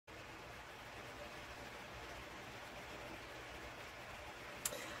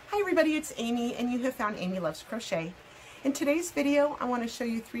everybody, it's Amy, and you have found Amy Loves Crochet. In today's video, I want to show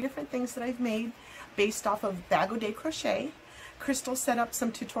you 3 different things that I've made based off of Bag O Day Crochet. Crystal set up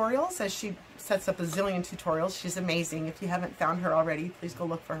some tutorials, as she sets up a zillion tutorials. She's amazing. If you haven't found her already, please go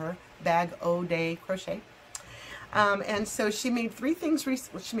look for her, Bag O Day Crochet. And so she made 3 things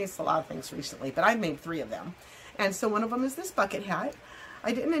recently. Well, she makes a lot of things recently, but I've made 3 of them. And so one of them is this bucket hat.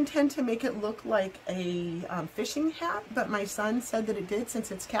 I didn't intend to make it look like a fishing hat, but my son said that it did.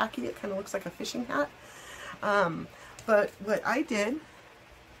 Since it's khaki, it kind of looks like a fishing hat. But what I did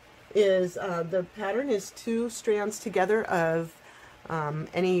is the pattern is 2 strands together of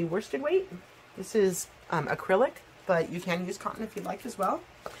any worsted weight. This is acrylic, but you can use cotton if you'd like as well.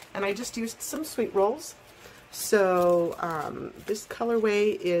 And I just used some sweet rolls. So this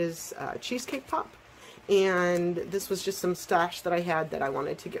colorway is Cheesecake Pop. And this was just some stash that I had that I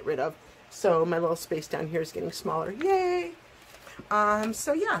wanted to get rid of. So my little space down here is getting smaller. Yay!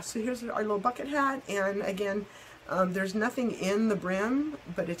 So yeah, so here's our little bucket hat. And again, there's nothing in the brim,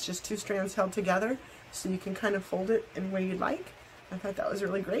 but it's just 2 strands held together. So you can kind of fold it any way you'd like. I thought that was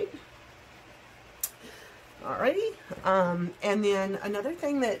really great. Alrighty. And then another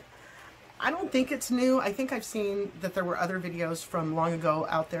thing that I don't think it's new. I think I've seen that there were other videos from long ago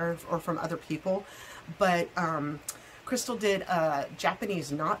out there or from other people. But Crystal did a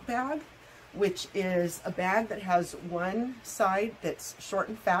Japanese knot bag, which is a bag that has one side that's short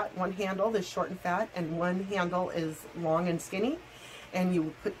and fat, one handle that's short and fat, and one handle is long and skinny. And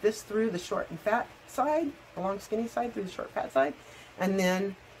you put this through the short and fat side, the long skinny side through the short fat side, and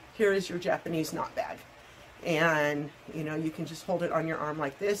then here is your Japanese knot bag. And you know, you can just hold it on your arm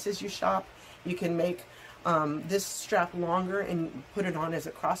like this as you shop. You can make this strap longer and put it on as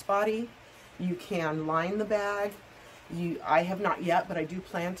a crossbody. You can line the bag. I have not yet, but I do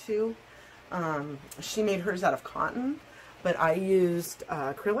plan to. She made hers out of cotton, but I used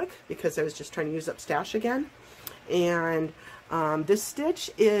acrylic because I was just trying to use up stash again. And this stitch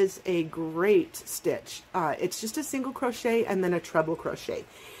is a great stitch. It's just a single crochet and then a treble crochet.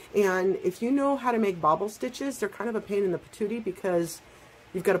 And if you know how to make bobble stitches, they're kind of a pain in the patootie because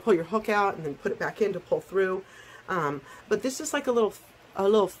you've got to pull your hook out and then put it back in to pull through. But this is like a little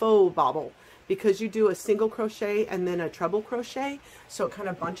faux bobble, because you do a single crochet and then a treble crochet, so it kind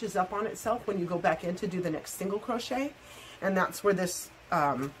of bunches up on itself when you go back in to do the next single crochet. And that's where this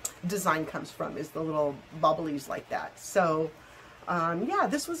design comes from, is the little bobblies like that. So yeah,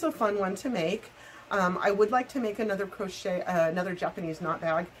 this was a fun one to make. I would like to make another crochet, another Japanese knot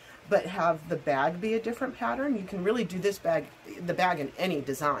bag, but have the bag be a different pattern. You can really do this bag, the bag, in any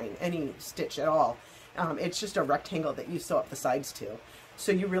design, any stitch at all. It's just a rectangle that you sew up the sides to.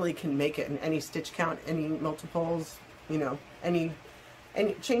 So you really can make it in any stitch count, any multiples, you know, any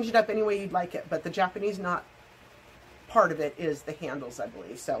change it up any way you'd like it. But the Japanese knot part of it is the handles, I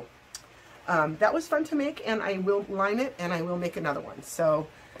believe. So that was fun to make, and I will line it and I will make another one. So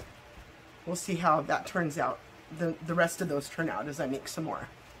we'll see how that turns out. The rest of those turn out as I make some more.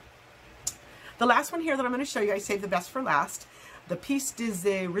 The last one here that I'm going to show you, I saved the best for last. The piece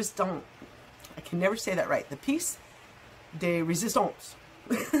de resistance. I can never say that right. The piece de resistance.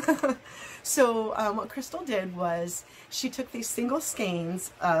 So what Crystal did was she took these single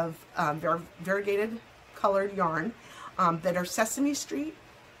skeins of variegated colored yarn that are Sesame Street,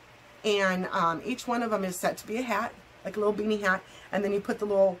 and each one of them is set to be a hat, like a little beanie hat, and then you put the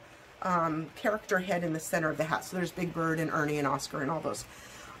little character head in the center of the hat. So there's Big Bird and Ernie and Oscar and all those.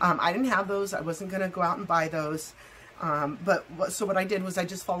 I didn't have those. I wasn't going to go out and buy those. So what I did was I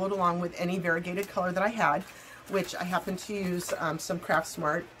just followed along with any variegated color that I had, which I happened to use some Craft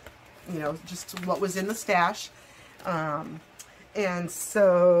Smart, you know, just what was in the stash. And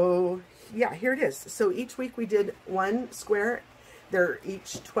so, yeah, here it is. So each week we did one square. They're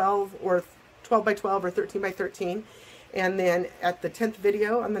each 12 by 12 or 13 by 13. And then at the 10th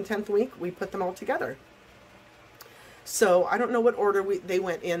video on the 10th week, we put them all together. So I don't know what order they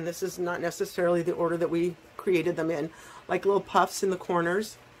went in. This is not necessarily the order that we created them in. Like little puffs in the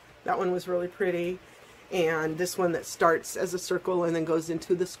corners. That one was really pretty. And this one that starts as a circle and then goes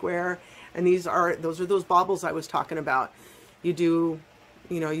into the square. And those are those bobbles I was talking about. You do,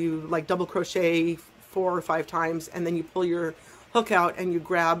 you know, you like double crochet 4 or 5 times, and then you pull your hook out and you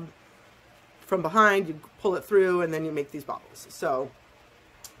grab from behind, you pull it through, and then you make these bobbles. So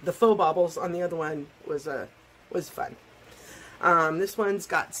the faux bobbles on the other one was fun. This one's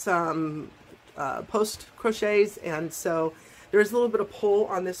got some post crochets, and so there's a little bit of pull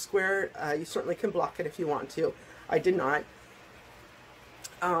on this square. You certainly can block it if you want to. I did not.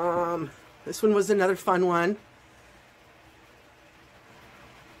 This one was another fun one.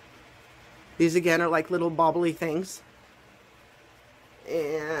 These again are like little bobbly things.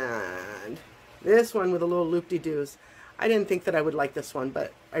 And this one with a little loop-de-doos. I didn't think that I would like this one,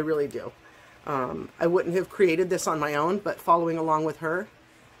 but I really do. I wouldn't have created this on my own, but following along with her,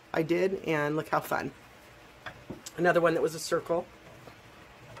 I did, and look how fun. Another one that was a circle.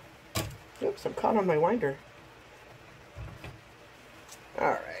 Oops, I'm caught on my winder.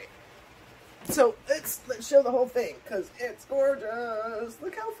 Alright. So, let's show the whole thing, because it's gorgeous.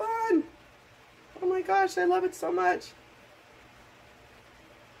 Look how fun. Oh my gosh, I love it so much.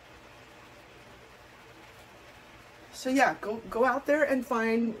 So yeah, go out there and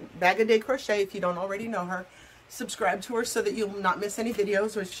find Bag O Day Crochet if you don't already know her. Subscribe to her so that you'll not miss any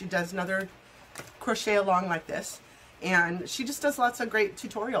videos when she does another crochet along like this. And she just does lots of great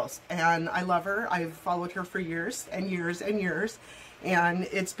tutorials, and I love her. I've followed her for years and years and years, and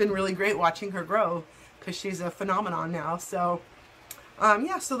it's been really great watching her grow because she's a phenomenon now. So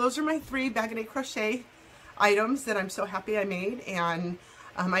yeah, so those are my 3 Bag O Day Crochet items that I'm so happy I made, and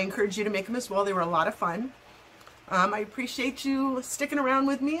I encourage you to make them as well. They were a lot of fun. I appreciate you sticking around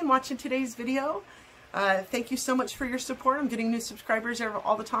with me and watching today's video. Thank you so much for your support. I'm getting new subscribers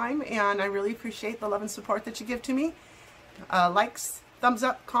all the time, and I really appreciate the love and support that you give to me. Likes, thumbs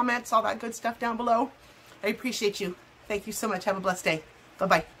up, comments, all that good stuff down below. I appreciate you. Thank you so much. Have a blessed day.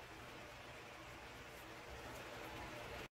 Bye-bye.